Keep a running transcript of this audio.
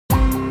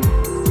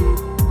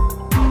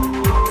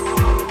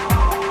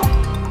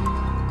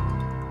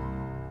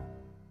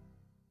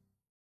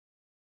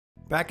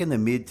Back in the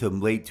mid to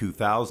late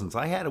 2000s,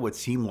 I had what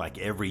seemed like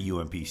every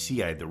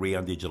UMPC. I had the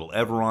Rayon Digital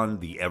Everrun,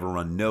 the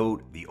Everrun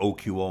Note, the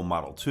OQO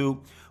Model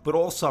 2, but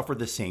all suffered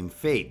the same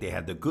fate. They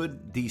had the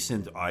good,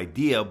 decent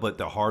idea, but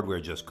the hardware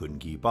just couldn't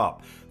keep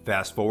up.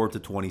 Fast forward to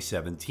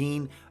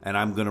 2017, and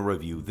I'm going to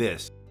review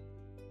this.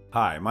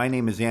 Hi, my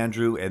name is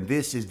Andrew, and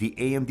this is the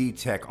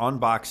AMD Tech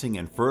unboxing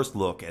and first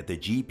look at the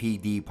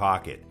GPD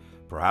Pocket,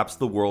 perhaps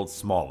the world's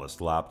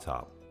smallest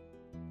laptop.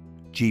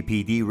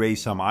 GPD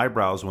raised some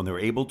eyebrows when they were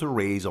able to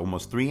raise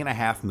almost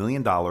 $3.5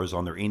 million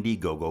on their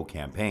Indiegogo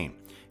campaign.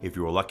 If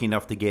you were lucky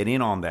enough to get in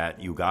on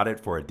that, you got it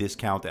for a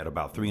discount at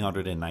about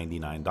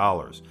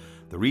 $399.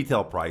 The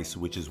retail price,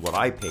 which is what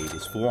I paid,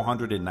 is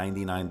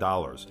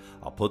 $499.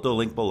 I'll put the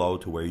link below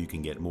to where you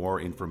can get more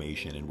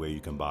information and where you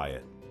can buy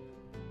it.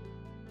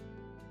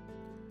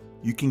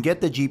 You can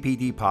get the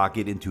GPD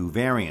Pocket in two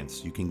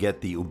variants. You can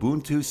get the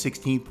Ubuntu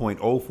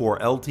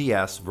 16.04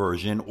 LTS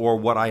version or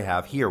what I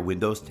have here,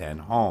 Windows 10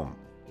 Home.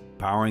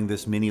 Powering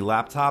this mini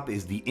laptop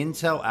is the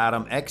Intel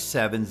Atom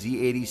X7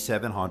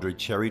 Z8700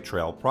 Cherry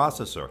Trail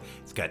processor.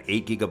 It's got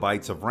 8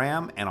 GB of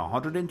RAM and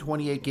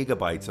 128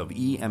 GB of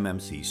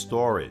eMMc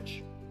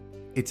storage.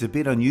 It's a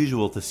bit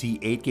unusual to see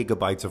 8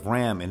 GB of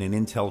RAM in an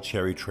Intel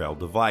Cherry Trail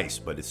device,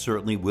 but it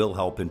certainly will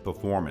help in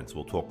performance.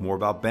 We'll talk more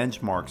about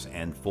benchmarks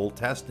and full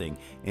testing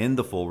in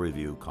the full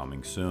review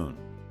coming soon.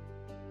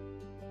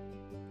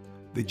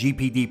 The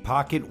GPD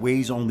Pocket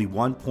weighs only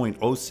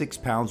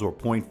 1.06 pounds or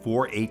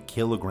 0.48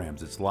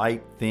 kilograms. It's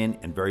light, thin,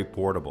 and very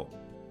portable.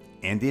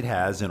 And it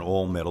has an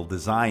all-metal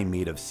design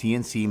made of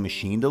CNC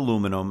machined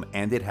aluminum,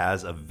 and it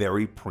has a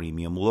very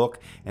premium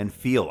look and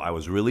feel. I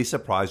was really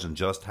surprised on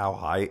just how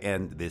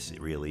high-end this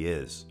really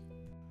is.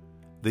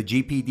 The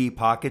GPD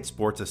Pocket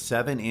sports a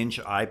 7-inch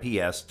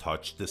IPS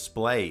touch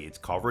display. It's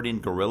covered in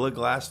Gorilla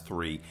Glass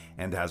 3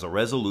 and has a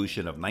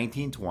resolution of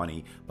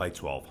 1920 by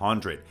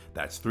 1200.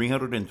 That's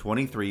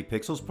 323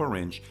 pixels per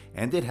inch,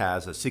 and it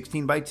has a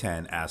 16 by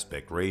 10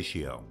 aspect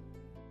ratio.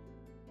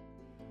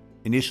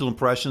 Initial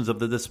impressions of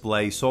the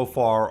display so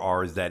far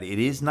are that it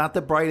is not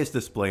the brightest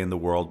display in the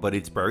world, but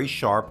it's very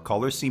sharp,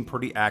 colors seem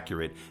pretty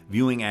accurate,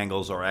 viewing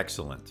angles are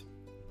excellent.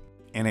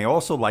 And I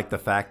also like the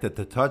fact that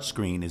the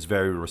touchscreen is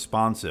very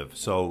responsive,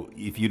 so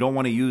if you don't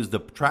want to use the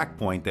track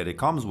point that it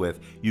comes with,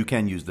 you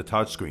can use the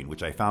touchscreen,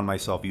 which I found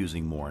myself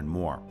using more and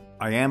more.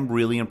 I am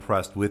really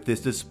impressed with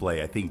this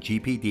display. I think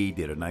GPD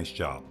did a nice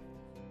job.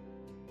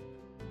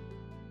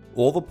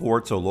 All the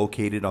ports are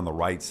located on the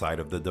right side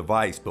of the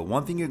device, but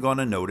one thing you're going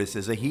to notice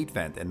is a heat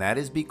vent, and that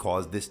is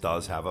because this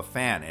does have a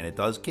fan, and it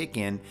does kick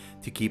in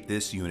to keep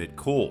this unit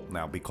cool.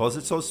 Now, because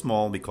it's so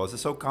small, because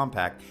it's so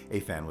compact,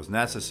 a fan was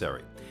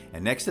necessary.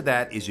 And next to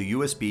that is a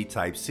USB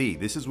Type-C.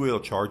 This is where you'll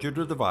charge your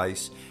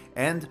device,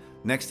 and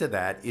next to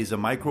that is a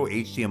micro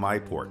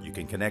HDMI port. You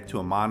can connect to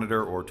a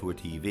monitor or to a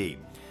TV.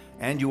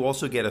 And you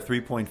also get a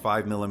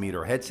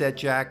 3.5mm headset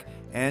jack,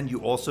 and you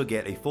also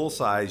get a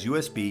full-size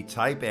USB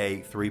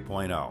Type-A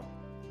 3.0.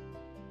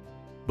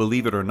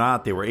 Believe it or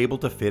not, they were able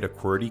to fit a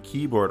QWERTY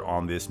keyboard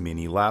on this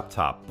mini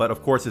laptop, but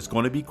of course it's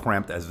going to be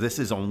cramped as this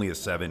is only a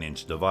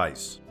 7-inch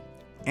device.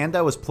 And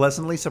I was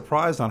pleasantly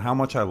surprised on how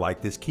much I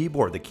liked this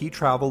keyboard. The key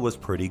travel was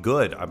pretty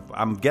good.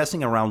 I'm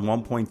guessing around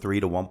 1.3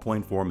 to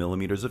 1.4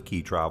 millimeters of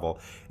key travel,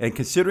 and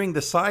considering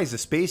the size, the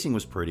spacing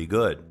was pretty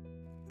good.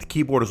 The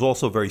keyboard is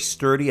also very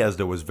sturdy as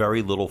there was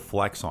very little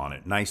flex on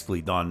it.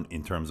 Nicely done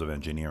in terms of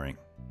engineering.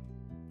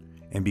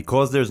 And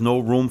because there's no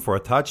room for a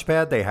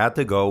touchpad, they had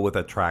to go with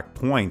a track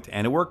point,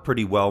 and it worked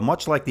pretty well,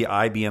 much like the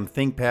IBM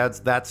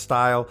ThinkPads, that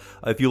style.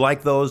 If you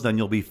like those, then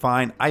you'll be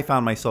fine. I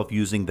found myself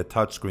using the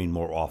touchscreen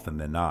more often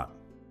than not.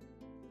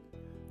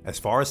 As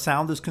far as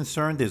sound is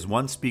concerned, there's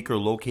one speaker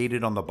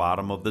located on the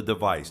bottom of the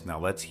device. Now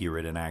let's hear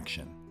it in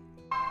action.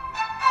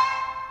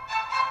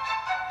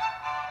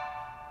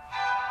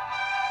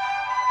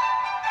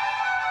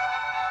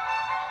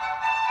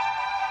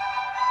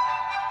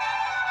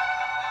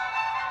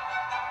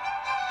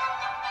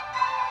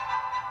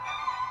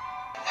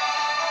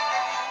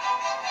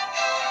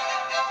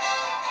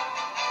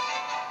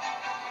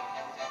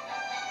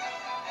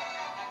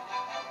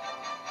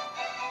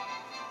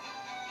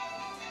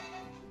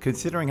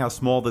 Considering how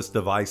small this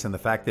device and the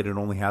fact that it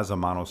only has a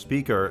mono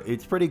speaker,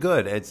 it's pretty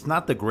good. It's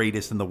not the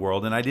greatest in the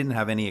world, and I didn't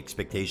have any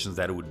expectations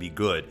that it would be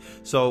good.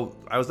 So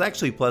I was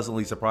actually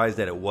pleasantly surprised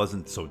that it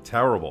wasn't so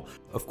terrible.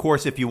 Of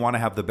course, if you want to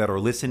have the better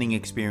listening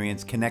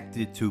experience, connect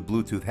it to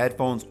Bluetooth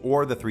headphones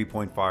or the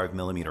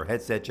 3.5mm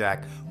headset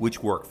jack,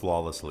 which work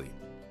flawlessly.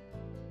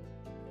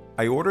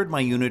 I ordered my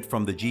unit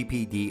from the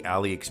GPD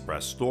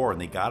AliExpress store, and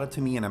they got it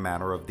to me in a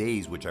matter of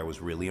days, which I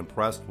was really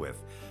impressed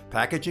with.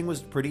 Packaging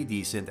was pretty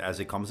decent as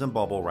it comes in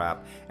bubble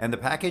wrap, and the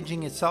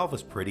packaging itself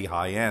is pretty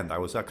high-end. I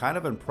was kind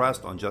of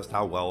impressed on just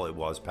how well it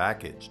was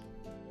packaged.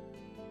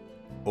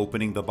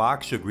 Opening the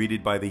box, you're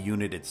greeted by the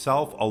unit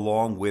itself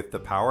along with the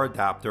power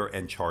adapter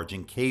and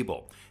charging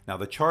cable. Now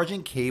the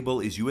charging cable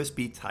is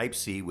USB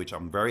Type-C, which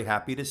I'm very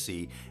happy to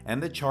see,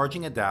 and the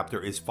charging adapter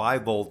is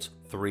 5 volts,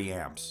 3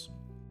 amps.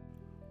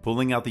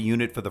 Pulling out the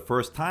unit for the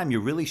first time, you're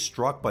really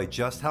struck by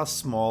just how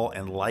small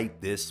and light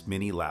this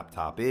mini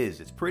laptop is.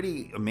 It's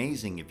pretty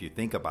amazing if you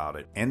think about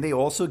it. And they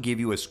also give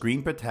you a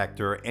screen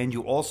protector, and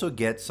you also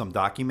get some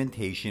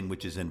documentation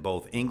which is in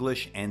both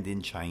English and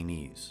in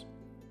Chinese.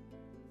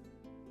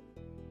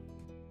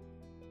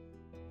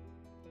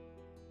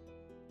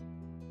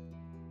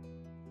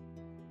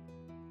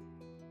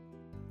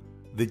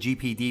 The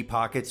GPD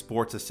Pocket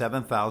sports a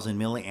 7,000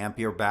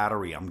 milliampere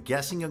battery. I'm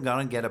guessing you're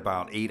gonna get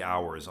about 8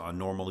 hours on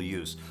normal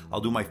use. I'll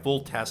do my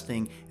full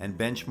testing and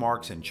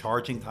benchmarks and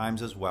charging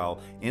times as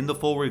well in the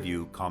full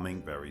review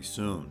coming very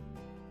soon.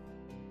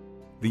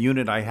 The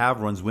unit I have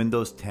runs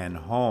Windows 10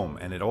 Home,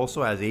 and it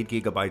also has 8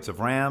 GB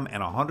of RAM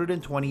and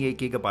 128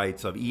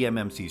 GB of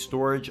eMMc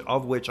storage,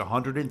 of which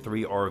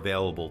 103 are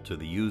available to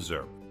the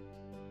user.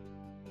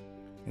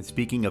 And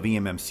speaking of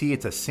eMMc,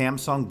 it's a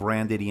Samsung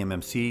branded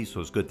eMMc, so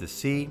it's good to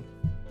see.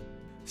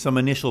 Some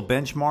initial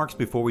benchmarks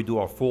before we do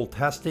our full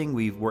testing.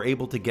 We were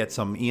able to get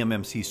some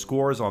eMMc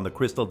scores on the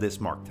Crystal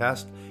Disk Mark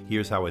test.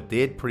 Here's how it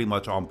did, pretty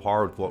much on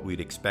par with what we'd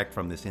expect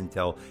from this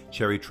Intel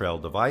Cherry Trail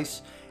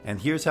device.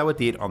 And here's how it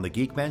did on the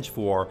Geekbench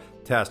 4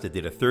 test. It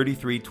did a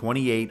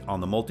 3328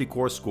 on the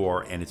multi-core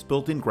score, and its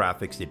built-in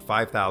graphics did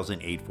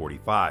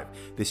 5,845.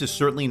 This is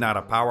certainly not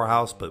a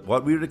powerhouse, but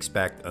what we would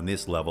expect on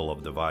this level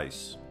of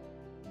device.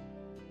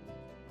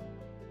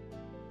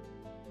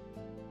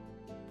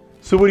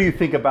 So what do you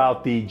think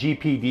about the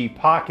GPD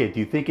Pocket? Do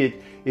you think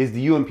it is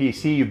the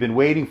UMPC you've been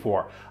waiting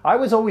for? I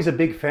was always a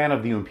big fan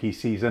of the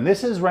UMPCs, and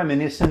this is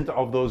reminiscent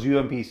of those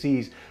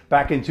UMPCs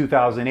back in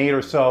 2008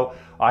 or so.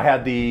 I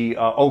had the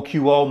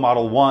OQO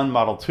Model 1,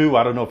 Model 2,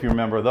 I don't know if you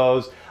remember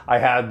those. I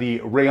had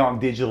the Rayon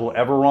Digital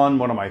Everrun,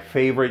 one of my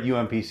favorite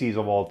UMPCs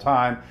of all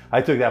time.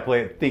 I took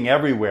that thing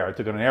everywhere. I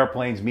took it on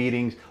airplanes,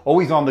 meetings,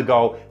 always on the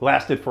go,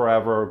 lasted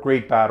forever,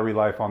 great battery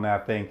life on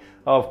that thing.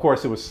 Of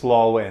course, it was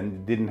slow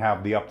and didn't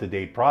have the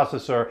up-to-date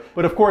processor.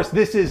 But of course,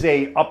 this is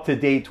a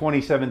up-to-date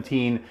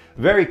 2017,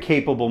 very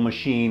capable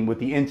machine with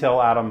the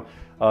Intel Atom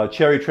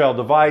Cherry Trail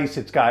device.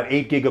 It's got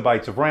 8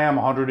 GB of RAM,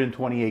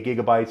 128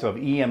 GB of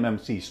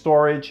eMMc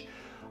storage.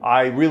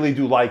 I really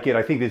do like it.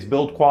 I think this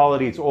build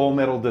quality, its all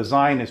metal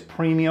design is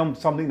premium,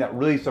 something that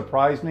really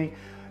surprised me.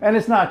 And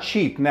it's not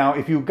cheap. Now,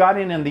 if you got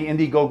in the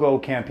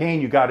Indiegogo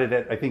campaign, you got it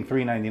at, I think,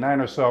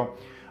 $3.99 or so.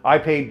 I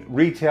paid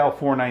retail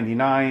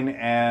 $4.99,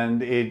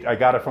 and I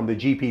got it from the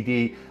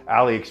GPD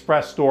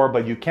AliExpress store,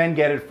 but you can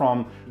get it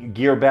from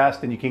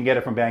GearBest and you can get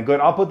it from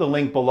Banggood. I'll put the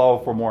link below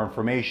for more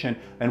information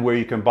and where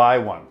you can buy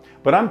one.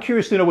 But I'm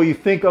curious to know what you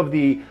think of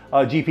the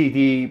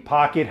GPD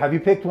Pocket. Have you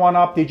picked one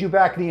up? Did you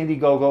back the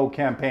Indiegogo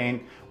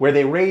campaign where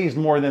they raised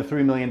more than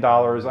 $3 million?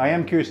 I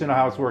am curious to know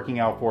how it's working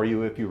out for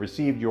you if you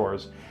received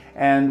yours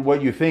and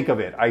what you think of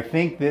it. I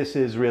think this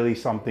is really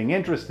something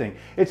interesting.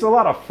 It's a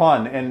lot of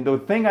fun, and the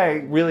thing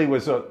I really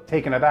was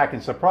taken aback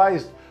and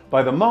surprised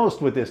by the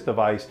most with this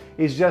device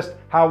is just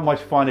how much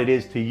fun it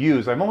is to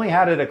use. I've only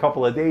had it a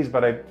couple of days,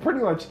 but I've pretty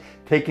much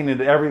taken it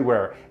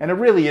everywhere, and it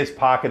really is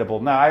pocketable.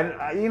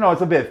 Now, you know,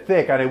 it's a bit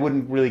thick, and I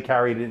wouldn't really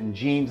carry it in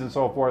jeans and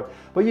so forth,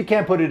 but you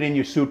can put it in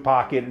your suit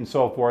pocket and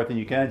so forth, and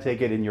you can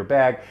take it in your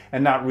bag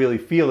and not really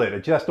feel it.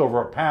 At just over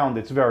a pound,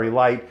 it's very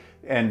light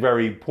and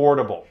very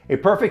portable. A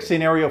perfect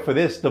scenario for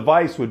this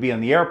device would be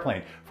on the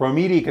airplane for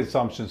media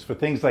consumptions, for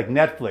things like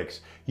Netflix,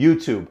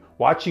 YouTube,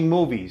 watching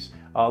movies,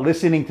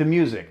 listening to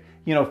music.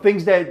 You know,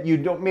 things that you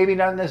don't maybe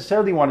not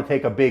necessarily want to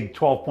take a big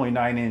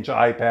 12.9-inch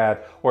iPad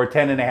or a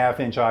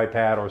 10.5-inch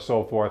iPad or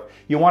so forth.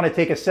 You want to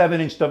take a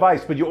 7-inch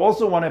device, but you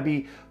also want to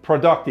be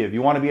productive.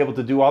 You want to be able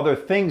to do other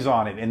things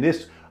on it. And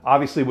this,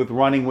 obviously, with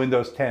running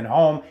Windows 10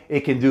 Home,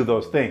 it can do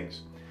those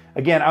things.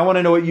 Again, I want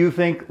to know what you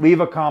think. Leave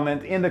a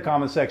comment in the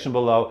comment section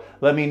below.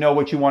 Let me know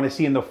what you want to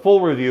see in the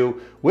full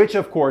review, which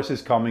of course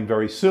is coming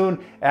very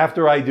soon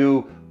after I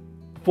do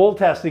full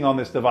testing on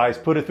this device,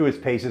 put it through its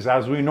paces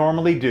as we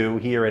normally do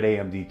here at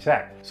AMD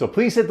Tech. So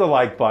please hit the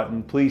like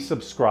button, please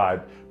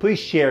subscribe, please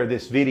share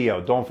this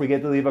video. Don't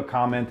forget to leave a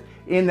comment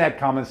in that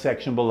comment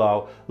section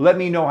below. Let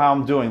me know how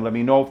I'm doing. Let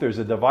me know if there's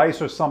a device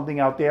or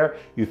something out there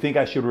you think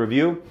I should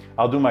review.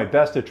 I'll do my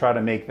best to try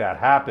to make that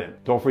happen.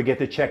 Don't forget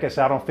to check us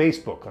out on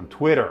Facebook, on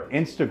Twitter,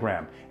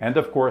 Instagram, and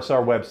of course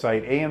our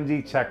website,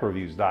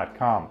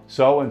 amdtechreviews.com.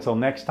 So until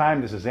next time,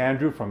 this is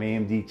Andrew from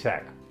AMD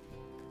Tech.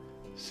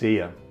 See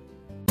ya.